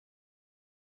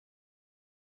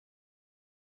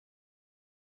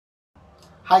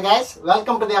Hi guys,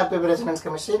 welcome to the RPB Resonance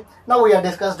Chemistry. Now we have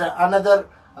discussed another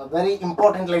very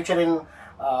important lecture in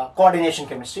coordination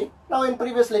chemistry. Now in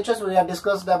previous lectures we have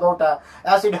discussed about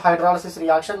acid hydrolysis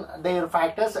reaction, their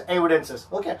factors, evidences.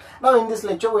 Okay. Now in this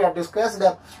lecture we have discussed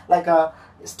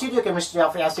stereochemistry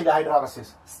of acid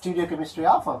hydrolysis. Stereochemistry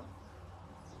of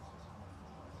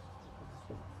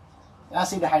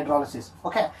acid hydrolysis.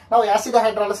 Okay. Now acid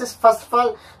hydrolysis, first of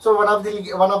all, so one of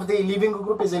the leaving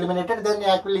group is eliminated, then the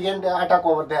active ligand attack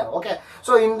over there. Okay.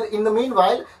 So in the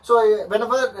meanwhile, so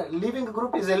whenever leaving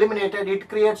group is eliminated, it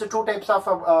creates two types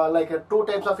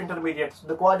of intermediates.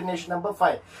 The coordination number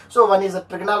 5. So one is a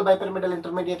trigonal bipyramidal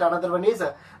intermediate, another one is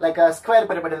a square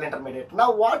pyramidal intermediate.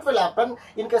 Now what will happen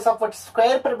in case of a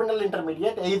square pyramidal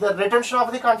intermediate? Either retention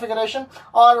of the configuration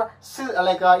or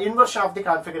inversion of the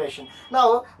configuration.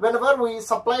 Now whenever we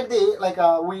supply the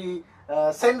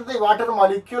send the water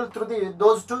molecule through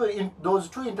those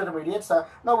two intermediates,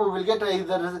 now we will get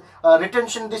either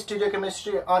retention this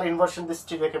stereochemistry or inversion this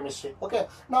stereochemistry. Okay.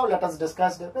 Now let us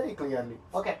discuss that very clearly.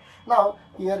 Okay. Now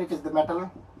here it is the metal.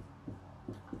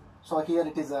 So here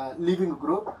it is a leaving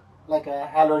group like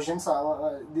halogens.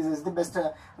 This is the best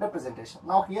representation.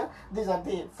 Now here these are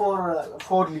the four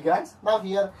ligands. Now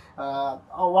here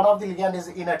one of the ligand is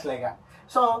inert ligand.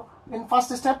 So in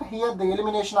first step here the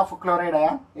elimination of chloride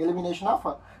ion.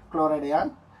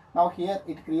 Now here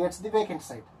it creates the vacant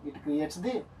site.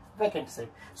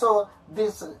 So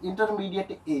this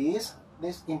intermediate is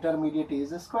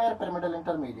a square pyramidal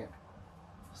intermediate.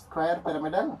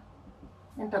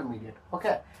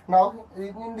 Okay. Now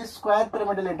in this square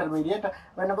pyramidal intermediate,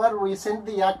 whenever we send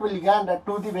the active ligand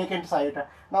to the vacant site,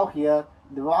 now here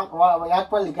the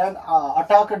active ligand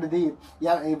attacked the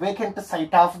vacant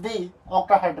site of the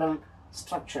octahedral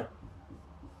structure.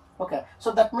 Okay.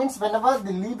 So that means whenever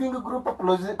the leaving group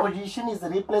position is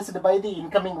replaced by the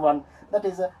incoming one, that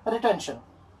is retention.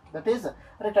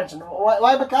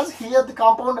 Why? Because here the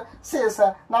compound cis,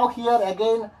 now here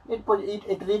again it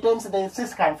retains the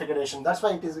cis configuration. That's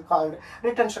why it is called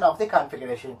retention of the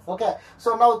configuration. Okay.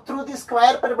 So now through the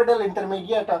square pyramidal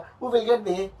intermediate, we will get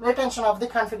the retention of the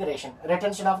configuration.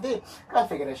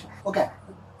 Okay.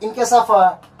 In case of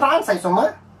trans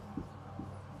isomer,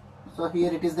 so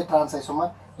here it is the trans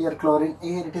isomer. Here chlorine,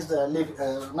 here it is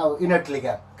now inert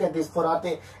ligand. Okay, these four are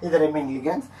the remaining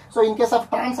ligands. So in case of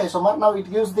trans isomer, now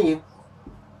it gives the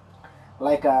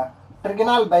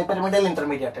trigonal bipyramidal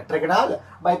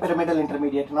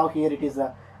intermediate. Now here it is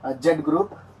a Z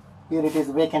group. Here it is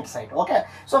vacant site. Okay.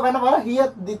 So whenever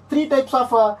here the three types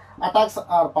of attacks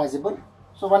are possible.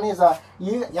 So one is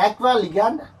aqua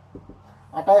ligand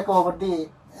attack over the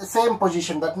same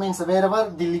position. That means wherever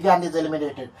the ligand is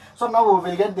eliminated. So now we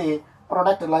will get the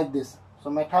product like this. So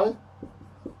metal.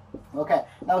 Okay.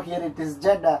 Now here it is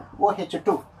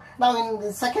ZOH2. Now in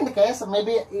the second case,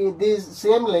 maybe this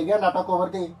same ligand attack over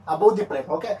the above the plane.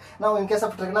 Okay. Now in case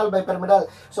of trigonal bipyramidal,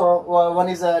 so one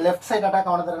is a left side attack,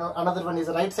 another one is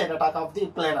a right side attack of the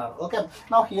planar. Okay.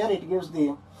 Now here it gives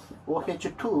the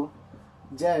OH2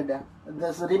 Z.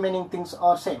 The remaining things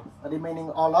are same.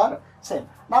 All are same.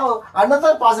 Now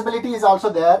another possibility is also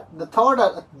there. The third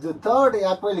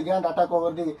aqua ligand attack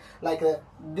over the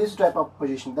this type of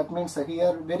position. That means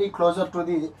here very closer to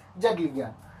the Z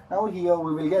ligand. Now here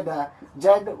we will get the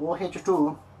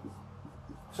ZOH2.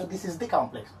 So this is the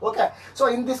complex. Okay. So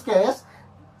in this case,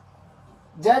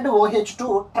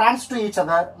 ZOH2 trans to each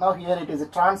other. Now here it is a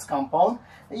trans compound.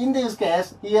 In this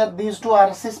case, here these two are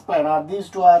cisplanar, these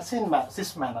two are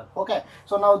cisplanar. Okay.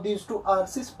 So now these two are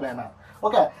cisplanar.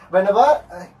 Okay. Whenever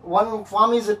one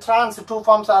form is trans, two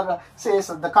forms are cis,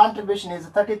 the contribution is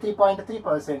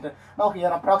 33.3%. Now here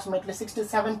approximately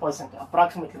 67%,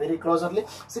 approximately very closely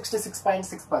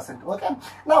 66.6%. Okay.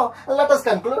 Now let us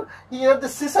conclude. Here the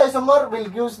cis isomer will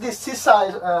give the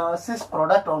cis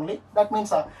product only. That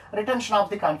means retention of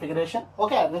the configuration.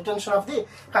 Okay, retention of the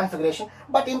configuration.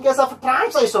 But in case of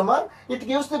trans isomer, it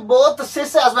gives the both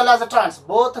cis as well as a trans.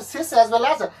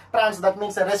 That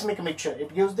means a racemic mixture.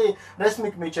 It gives the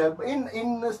racemic mixture.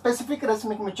 In specific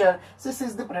racemic mixture, cis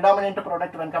is the predominant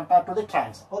product when compared to the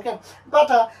trans. Okay,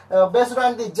 but based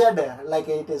on the Z,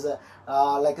 it is a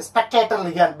spectator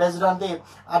ligand based on the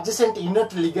adjacent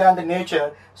inert ligand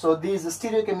nature. So these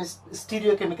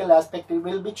stereochemical aspect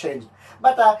will be changed.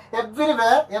 But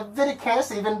everywhere, every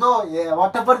case, even though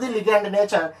whatever the ligand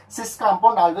nature, cis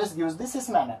compound always gives the cis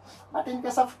manner. But in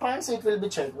case of trans, it will be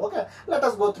changed. Okay. Let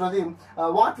us go through the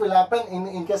what will happen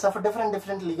in case of different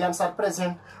ligands are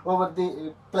present over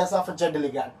the place of a Z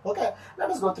ligand. Okay. Let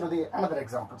us go through the another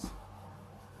examples.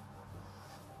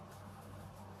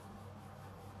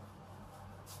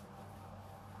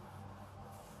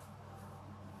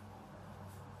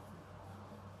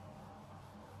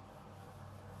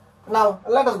 Now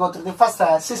let us go through the first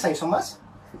cis isomers.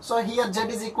 So here Z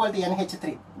is equal to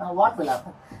NH3. Now what will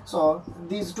happen? So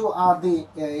these two are the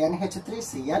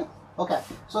NH3Cl. Okay,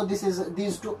 so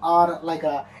these two are like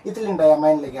ethylene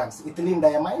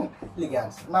diamine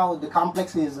ligands. Now the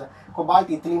complex is cobalt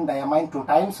ethylene diamine 2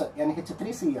 times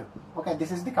NH3Cl. Okay,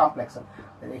 this is the complex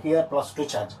here plus 2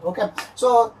 charge. Okay,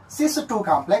 so cis 2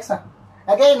 complex.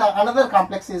 Again another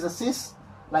complex is a cis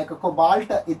like a cobalt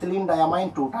ethylene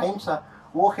diamine 2 times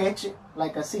OH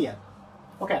like a Cl.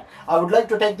 Okay, I would like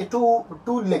to take the two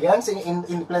ligands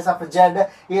in place of Z.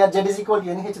 Here Z is equal to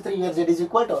NH3, here Z is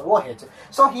equal to OH.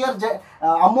 So here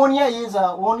ammonia is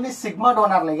only sigma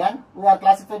donor ligand. We are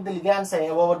classified the ligands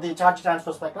over the charge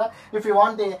transfer spectra. If you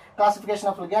want the classification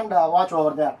of ligand, watch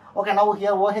over there. Okay, now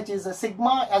here OH is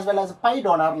sigma as well as pi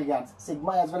donor ligands.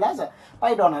 Sigma as well as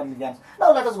pi donor ligands.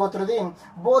 Now let us go through the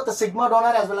both sigma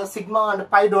donor as well as sigma and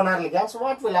pi donor ligands.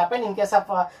 What will happen in case of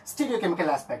stereochemical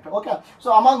aspect? Okay,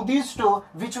 so among these two,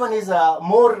 which one is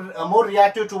more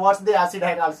reactive towards the acid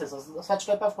hydrolysis? Such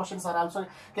type of questions are also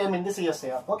came in the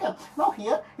CSIR. Okay, now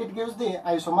here it gives the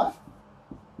isomer.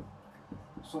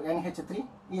 So NH3,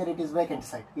 here it is vacant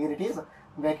site. Here it is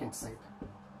vacant site.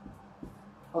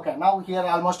 Okay, now here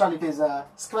almost all it is a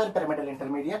square pyramidal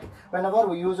intermediate. Whenever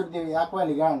we use the aqua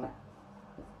ligand,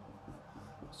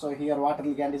 so here water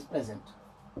ligand is present.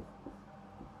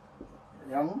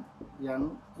 N.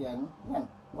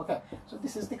 Okay, so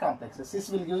this is the complex. Cis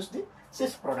will use the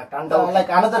cis product, and like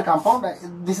another compound,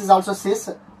 this is also cis,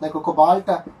 like a cobalt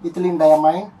ethylene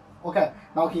diamine. Okay,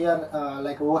 now here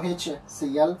like OH,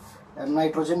 Cl,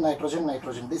 nitrogen.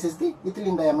 This is the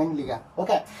ethylene diamine ligand.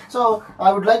 Okay, so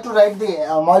I would like to write the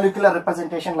molecular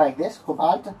representation like this: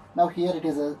 cobalt. Now here it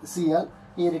is a Cl,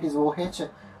 here it is OH,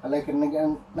 like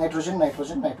nitrogen.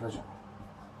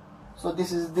 So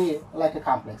this is the like a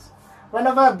complex.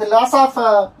 Whenever the loss of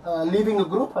leaving a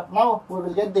group, now we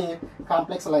will get the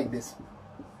complex like this: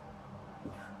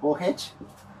 OH.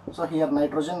 So here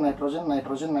nitrogen.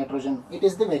 It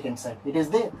is the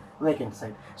vacant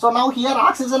site. So now here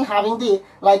oxygen having the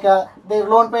like the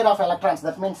lone pair of electrons.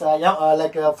 That means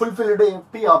like fulfilled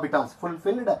p orbitals.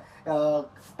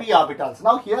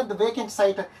 Now here the vacant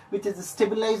site, which is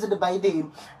stabilized by the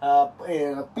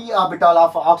p orbital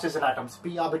of oxygen atoms.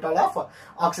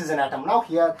 Now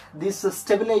here this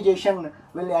stabilization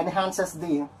will enhances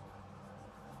the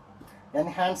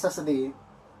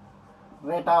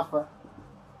rate of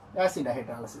acid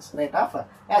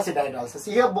hydrolysis.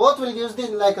 Here both will use the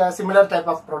like similar type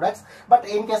of products, but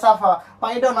in case of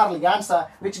pi donor ligands,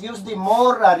 which gives the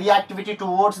more reactivity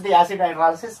towards the acid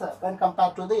hydrolysis when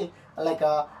compared to the like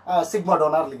sigma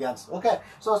donor ligands. Okay,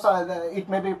 so it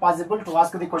may be possible to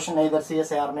ask the question either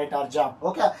CSIR, NET or JAM.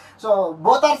 Okay, so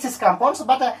both are cis compounds,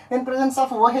 but in presence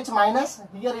of OH minus,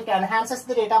 here it enhances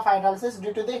the rate of hydrolysis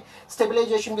due to the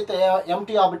stabilization with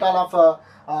empty orbital of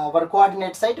our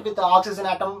coordinate site with the oxygen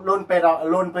atom lone pair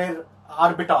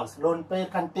orbitals, lone pair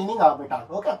containing orbital.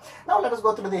 Okay, now let us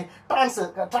go through the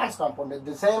trans compound. In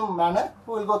the same manner,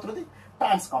 we will go through the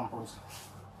trans compounds.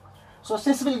 So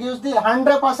cis will use the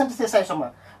 100% cis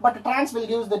isomer, but trans will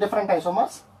use the different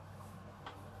isomers.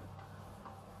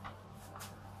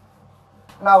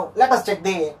 Now let us check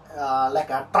the like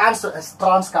a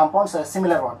trans compounds, a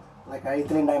similar one, like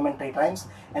ethylene diamine 3 times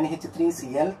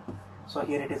NH3Cl. So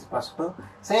here it is +2.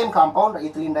 Same compound,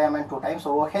 ethylene diamine 2 times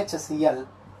OHCl,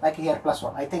 like here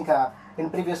 +1. I think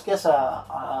in previous case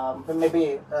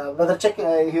maybe whether check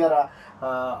here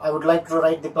I would like to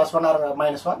write the +1 or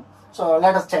 -1. So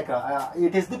let us check.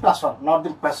 It is the +1, not the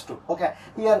 +2. Okay,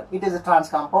 here it is a trans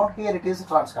compound, here it is a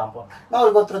trans compound. Now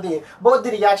we'll go through the both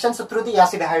the reactions through the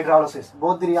acid hydrolysis.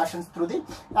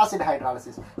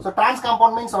 So trans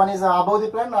compound means one is above the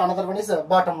plane, another one is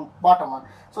bottom one.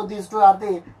 So these two are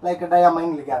the like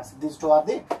diamine ligands.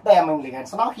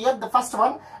 Now here the first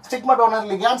one, sigma donor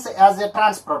ligands as a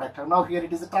trans product. Now here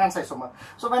it is a trans isomer.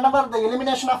 So whenever the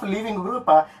elimination of leaving group,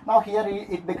 now here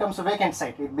it becomes a vacant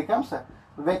site.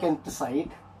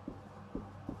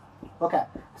 Okay,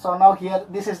 so now here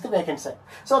this is the vacant site.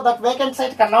 So that vacant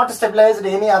site cannot stabilize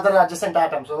any other adjacent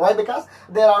atoms. So why? Because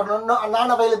there are no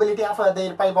non-availability of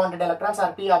their pi bonded electrons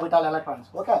or p orbital electrons.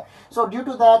 Okay, so due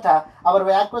to that our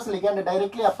aqueous ligand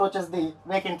directly approaches the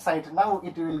vacant site. Now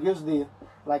it will give the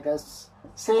like a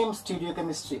same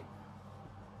stereochemistry.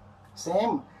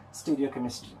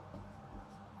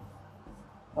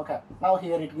 Okay, now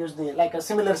here it gives the like a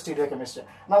similar stereochemistry.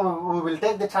 Now we will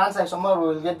take the trans isomer, we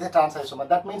will get the trans isomer.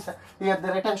 That means here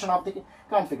the retention of the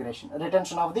configuration,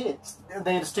 retention of their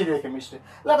stereochemistry.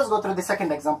 Let us go through the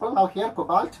second example. Now here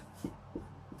cobalt,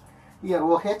 here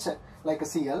OH like a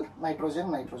Cl,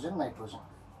 nitrogen.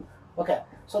 Okay,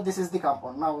 so this is the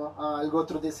compound. Now I'll go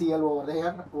through the Cl over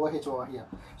here, OH over here.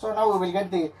 So now we will get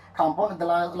the compound, the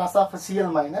loss of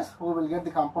Cl minus, we will get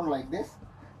the compound like this: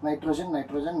 nitrogen,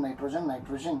 nitrogen, nitrogen,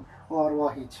 nitrogen over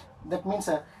OH. That means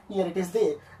here it is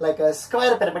the like a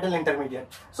square pyramidal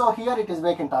intermediate. So here it is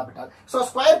vacant orbital. So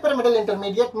square pyramidal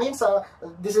intermediate means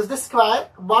this is the square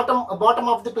bottom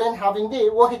of the plane having the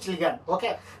OH ligand.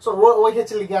 Okay, so OH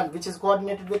ligand which is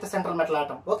coordinated with the central metal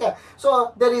atom. Okay,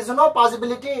 so there is no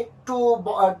possibility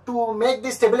to make the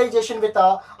stabilization with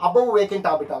above vacant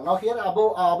orbital. Now here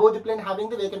above the plane having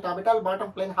the vacant orbital,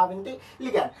 bottom plane having the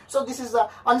ligand. So this is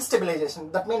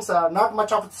unstabilization. That means not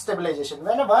much of stabilization.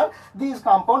 Whenever these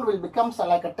compound will become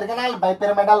like a trigonal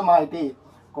bipyramidal moiety,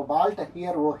 cobalt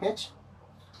here OH.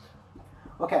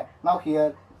 Okay, now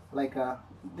here like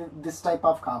this type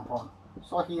of compound.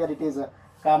 So here it is a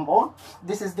compound.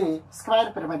 This is the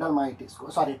square pyramidal moiety.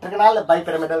 Sorry, trigonal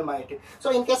bipyramidal moiety.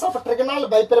 So in case of a trigonal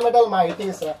bipyramidal moiety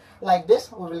is like this,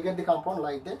 we will get the compound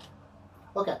like this.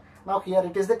 Okay, now here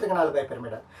it is the trigonal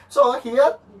bipyramidal. So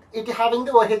here it having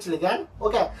the OH ligand.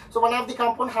 Okay, so one of the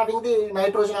compound having the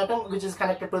nitrogen atom which is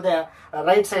connected to the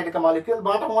right side molecule,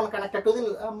 bottom one connected to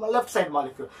the left side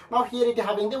molecule. Now here it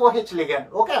having the OH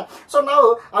ligand. Okay, so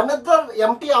now another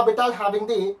empty orbital having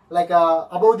the like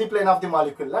above the plane of the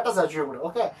molecule. Let us assume.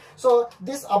 Okay, so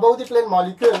this above the plane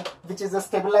molecule which is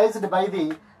stabilized by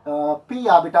the p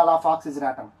orbital of oxygen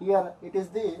atom. Here it is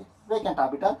the vacant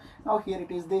orbital. Now here it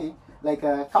is the like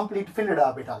a complete filled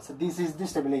orbital. So this is the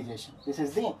stabilization. This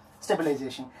is the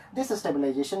stabilization. This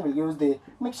stabilization will use the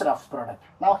mixture of product.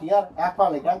 Now here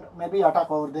aqua ligand may be attack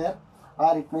over there,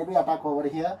 or it may be attack over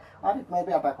here, or it may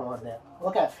be attack over there.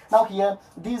 Okay, now here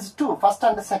these two first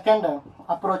and second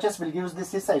approaches will use the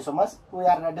cis isomers. We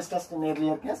are discussed in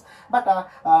earlier case, but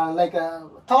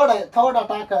third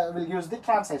attack will use the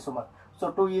trans isomer. So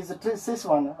 2 is cis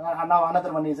one, now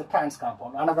another one is a trans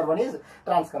compound, another one is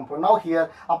trans compound. Now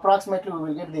here approximately we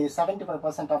will get the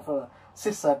 75% of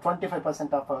cis,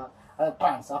 25% of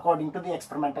trans according to the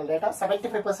experimental data.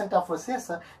 75% of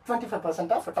cis, 25%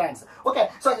 of trans. Okay,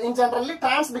 so in generally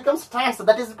trans becomes trans,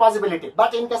 that is the possibility.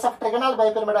 But in case of trigonal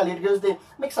bipyramidal, it gives the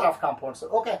mixture of compounds.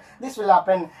 Okay, this will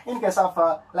happen in case of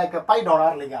like pi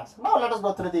donor ligands. Now let us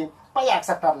go through the pi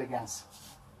acceptor ligands.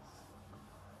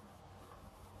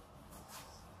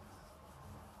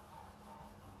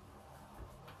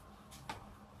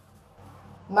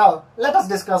 Now, let us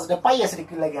discuss the pi acidic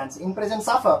ligands. In presence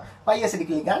of pi acidic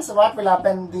ligands, what will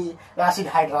happen? The acid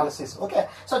hydrolysis. Okay.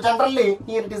 So, generally,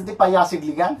 here it is the pi acid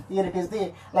ligand. Here it is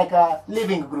the like a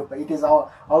leaving group. It is our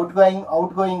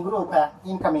outgoing group,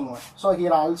 incoming one. So,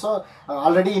 here also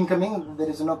already incoming. There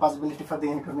is no possibility for the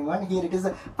incoming one. Here it is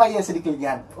the pi acidic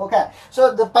ligand. Okay.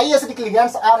 So, the pi acidic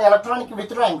ligands are electronic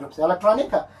withdrawing groups. Electronic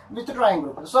withdrawing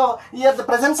group. So, here the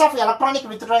presence of electronic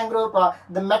withdrawing group,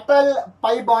 the metal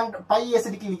pi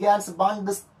acidic ligands bond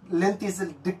length is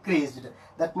decreased.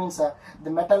 That means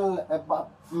the metal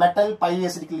pi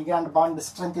acidic ligand bond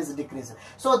strength is decreased.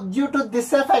 So due to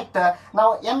this effect,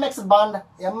 now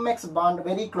mx bond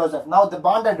very closer. Now the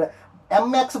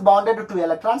mx bonded to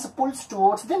electrons pulls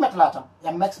towards the metal atom.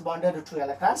 Mx bonded to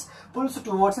electrons pulls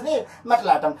towards the metal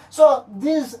atom. So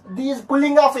these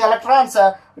pulling of electrons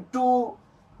to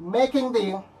making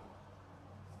the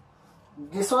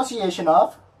dissociation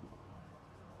of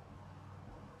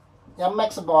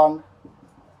mx bond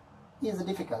is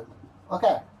difficult.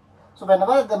 Okay, so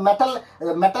whenever the metal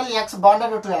X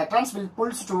bonded to electrons will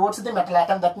pulls towards the metal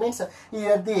atom, that means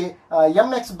here the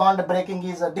mx bond breaking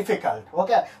is difficult.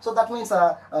 Okay, so that means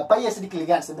pi acidic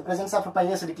ligands, in the presence of pi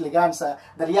acidic ligands,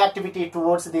 the reactivity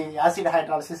towards the acid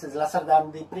hydrolysis is lesser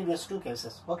than the previous two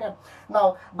cases. Okay,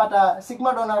 now but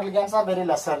sigma donor ligands are very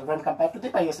lesser when compared to the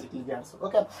pi acidic ligands.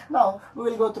 Okay, now we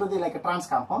will go through the like trans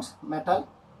compounds. Metal,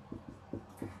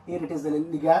 here it is the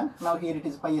ligand, now here it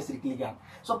is pi acidic ligand.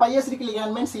 So pi acidic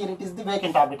ligand means here it is the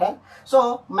vacant orbital.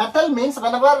 So metal means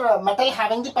whenever metal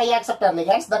having the pi acceptor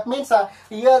ligands, that means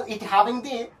here it having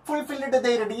the fulfilled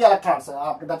their d electrons.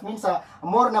 That means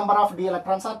more number of d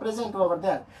electrons are present over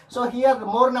there. So here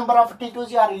more number of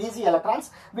T2s or easy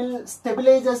electrons will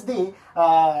stabilizes the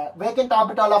vacant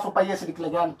orbital of a pi acidic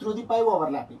ligand through the pi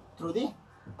overlapping.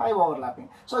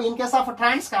 So in case of a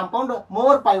trans compound,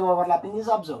 more pi overlapping is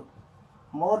observed.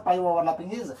 But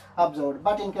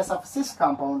in case of cis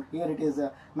compound, here it is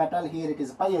metal, here it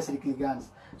is pi acidic ligands.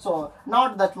 So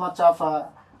not that much of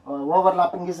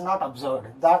overlapping is not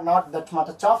observed. Not that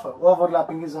much of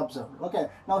overlapping is observed. Okay.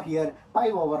 Now here pi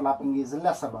overlapping is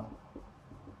less amount.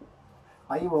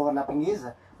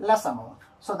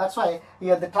 So that's why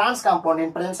here the trans compound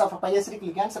in presence of pi acidic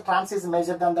ligands, trans is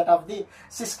measured than that of the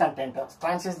cis content.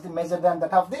 Trans is measured than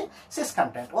that of the cis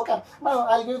content. Okay. Now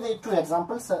I'll give the two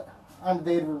examples and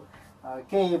their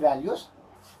Ka values.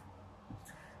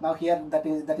 Now here that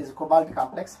is cobalt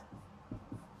complex.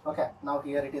 Okay. Now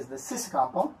here it is the cis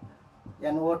compound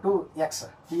NO2X.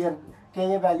 Here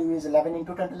Ka value is 11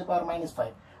 into 10 to the power minus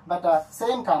 5. But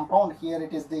same compound here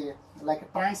it is the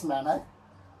like trans manner.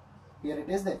 Here it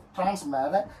is the trans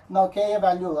manner. Now Ka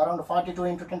value around 42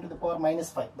 into 10 to the power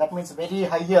minus 5. That means very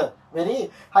higher,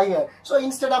 very higher. So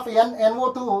instead of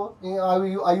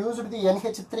NO2, I used the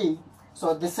NH3.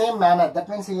 So the same manner, that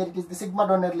means here it is the sigma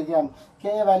donor ligand.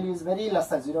 Ka value is very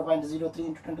lesser, 0.03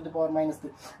 into 10 to the power minus 3.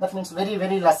 That means very,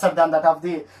 very lesser than that of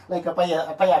the like a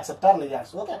pi acceptor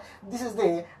ligands. Okay, this is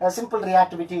the simple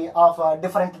reactivity of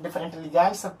different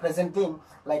ligands present in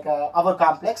like our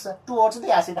complex towards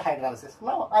the acid hydrolysis.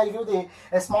 Now I'll give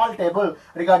a small table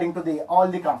regarding to the all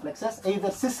the complexes.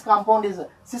 Either cis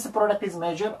product is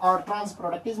measured or trans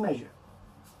product is measured.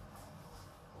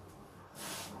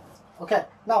 Okay,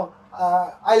 now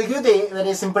I'll give the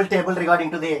very simple table regarding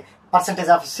to the percentage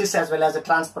of cis as well as the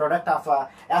trans product of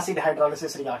acid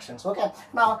hydrolysis reactions. Okay,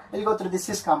 now we'll go through the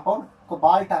cis compound,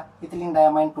 cobalt, ethylene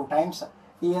diamine 2 times.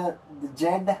 Here the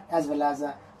Z as well as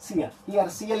Cl. Here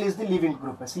Cl is the leaving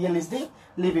group. Cl is the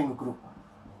leaving group.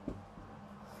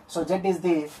 So Z is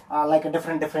the like a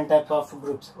different type of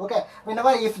groups. Okay, whenever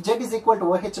if Z is equal to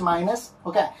OH minus,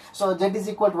 okay, so Z is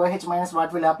equal to OH minus,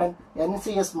 what will happen?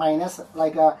 NCS minus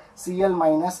like a Cl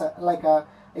minus like a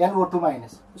NO2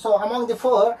 minus. So among the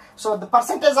 4, so the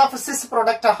percentage of cis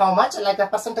product how much? Like a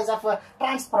percentage of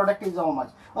trans product is how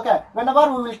much? Okay,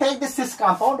 whenever we will take the cis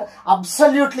compound,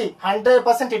 absolutely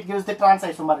 100% it gives the trans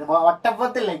isomer, whatever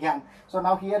the ligand. So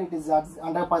now here it is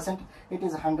 100%, it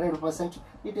is 100%,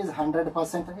 it is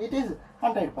 100%, it is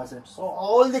 100%. So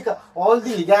all the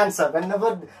ligands,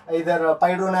 whenever either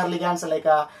pi donor ligands like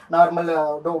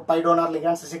normal pi donor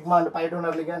ligands, sigma and pi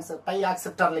donor ligands, pi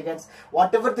acceptor ligands,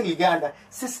 whatever the ligand,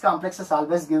 cis complexes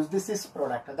always gives the cis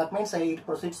product. That means it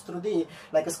proceeds through the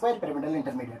like a square pyramidal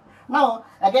intermediate. Now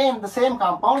again the same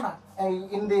compound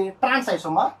in the trans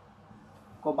isomer,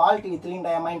 cobalt, ethylene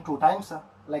diamine 2 times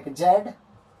like Z.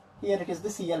 Here it is the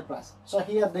Cl plus. So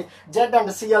here the Z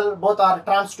and Cl both are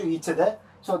trans to each other.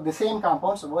 So the same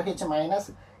compounds OH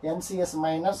minus, NCS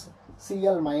minus,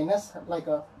 Cl minus like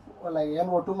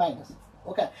NO2 minus.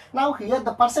 Okay. Now here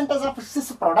the percentage of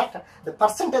cis product,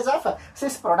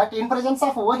 in presence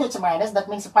of OH minus, that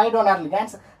means pi donor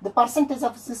ligands, the percentage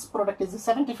of cis product is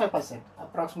 75%,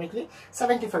 approximately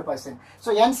 75%.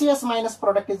 So NCS minus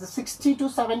product is 60 to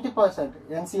 70%.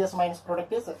 NCS minus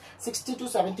product is 60 to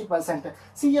 70%.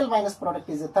 Cl minus product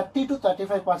is 30 to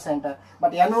 35%.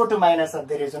 But NO2 minus,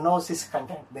 there is no cis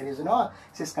content. There is no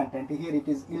cis content. Here it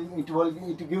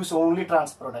gives only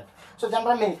trans product. So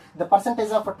generally the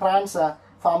percentage of trans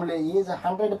formula is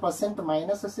 100%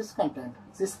 minus cis content,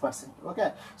 cis percent.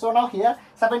 Okay, so now here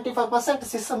 75%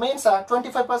 cis means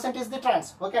 25% is the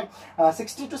trans. Okay,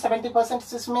 60 to 70%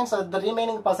 cis means the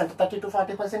remaining percent 30 to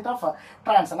 40% of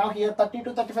trans. Now here 30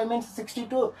 to 35 means 60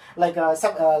 to like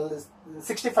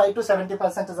 65 to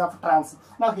 70% of trans.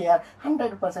 Now here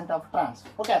 100% of trans.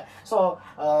 Okay, so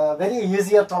very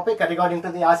easier topic regarding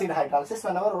to the acid hydrolysis.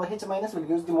 Whenever OH minus will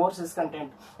give the more cis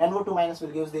content, NO2 minus will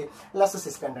give the less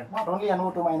cis content. Not only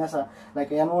NO2 minus like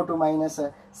NO2 minus,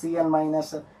 Cl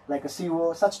minus, like a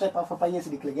CO, such type of pi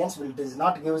acidic ligands will does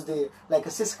not give the like a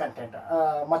cis content,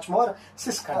 much more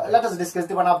cis content. Let us discuss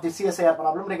the one of the CSIR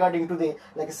problem regarding to the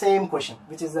like same question,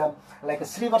 which is like a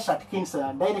Srivers-Atkins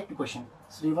direct question.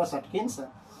 Srivers-Atkins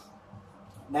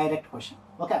direct question.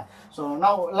 Okay, so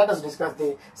now let us discuss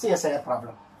the CSIR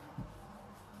problem.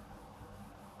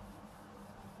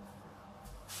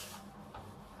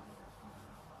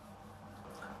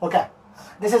 Okay,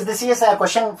 this is the CSIR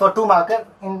question for 2 marker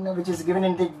which is given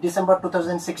in the December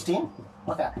 2016.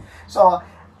 Okay, so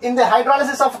in the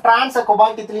hydrolysis of trans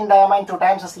cobalt ethylene diamine 2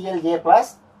 times Cl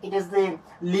plus, it is the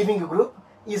leaving group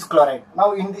is chloride.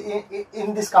 Now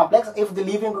in this complex, if the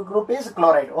leaving group is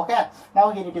chloride, okay, now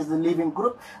here it is the leaving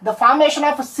group, the formation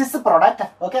of cis product,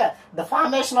 okay, the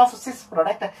formation of cis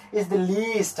product is the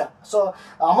least. So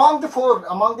among the four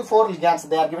ligands,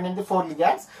 they are given in the 4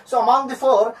 ligands. So among the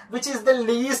 4, which is the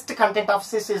least content of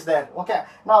cis is there. Okay,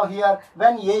 now here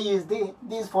when A is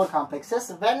these 4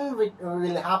 complexes, when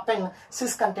will happen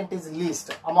cis content is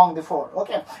least among the 4.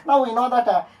 Okay, now we know that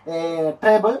a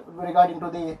table regarding to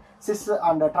the cis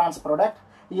and trans product.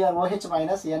 Here OH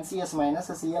minus, NCS minus,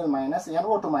 Cl minus,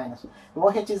 NO2 minus.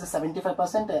 OH is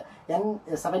 75%, N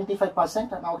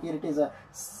 75%. Now here it is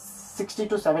 60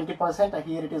 to 70%,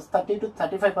 here it is 30 to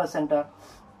 35%,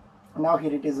 now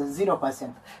here it is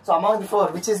 0%. So among the four,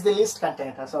 which is the least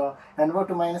content? So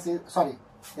NO2 minus is, sorry,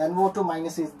 NO2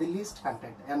 minus is the least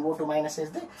content. NO2 minus is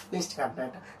the least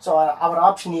content. So our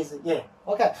option is A.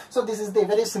 Okay. So this is the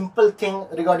very simple thing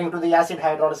regarding to the acid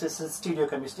hydrolysis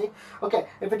stereochemistry. Okay.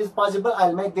 If it is possible,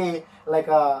 I'll make the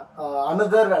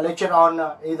another lecture on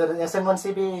either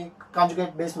SN1CP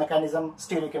conjugate base mechanism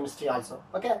stereochemistry also.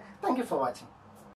 Okay. Thank you for watching.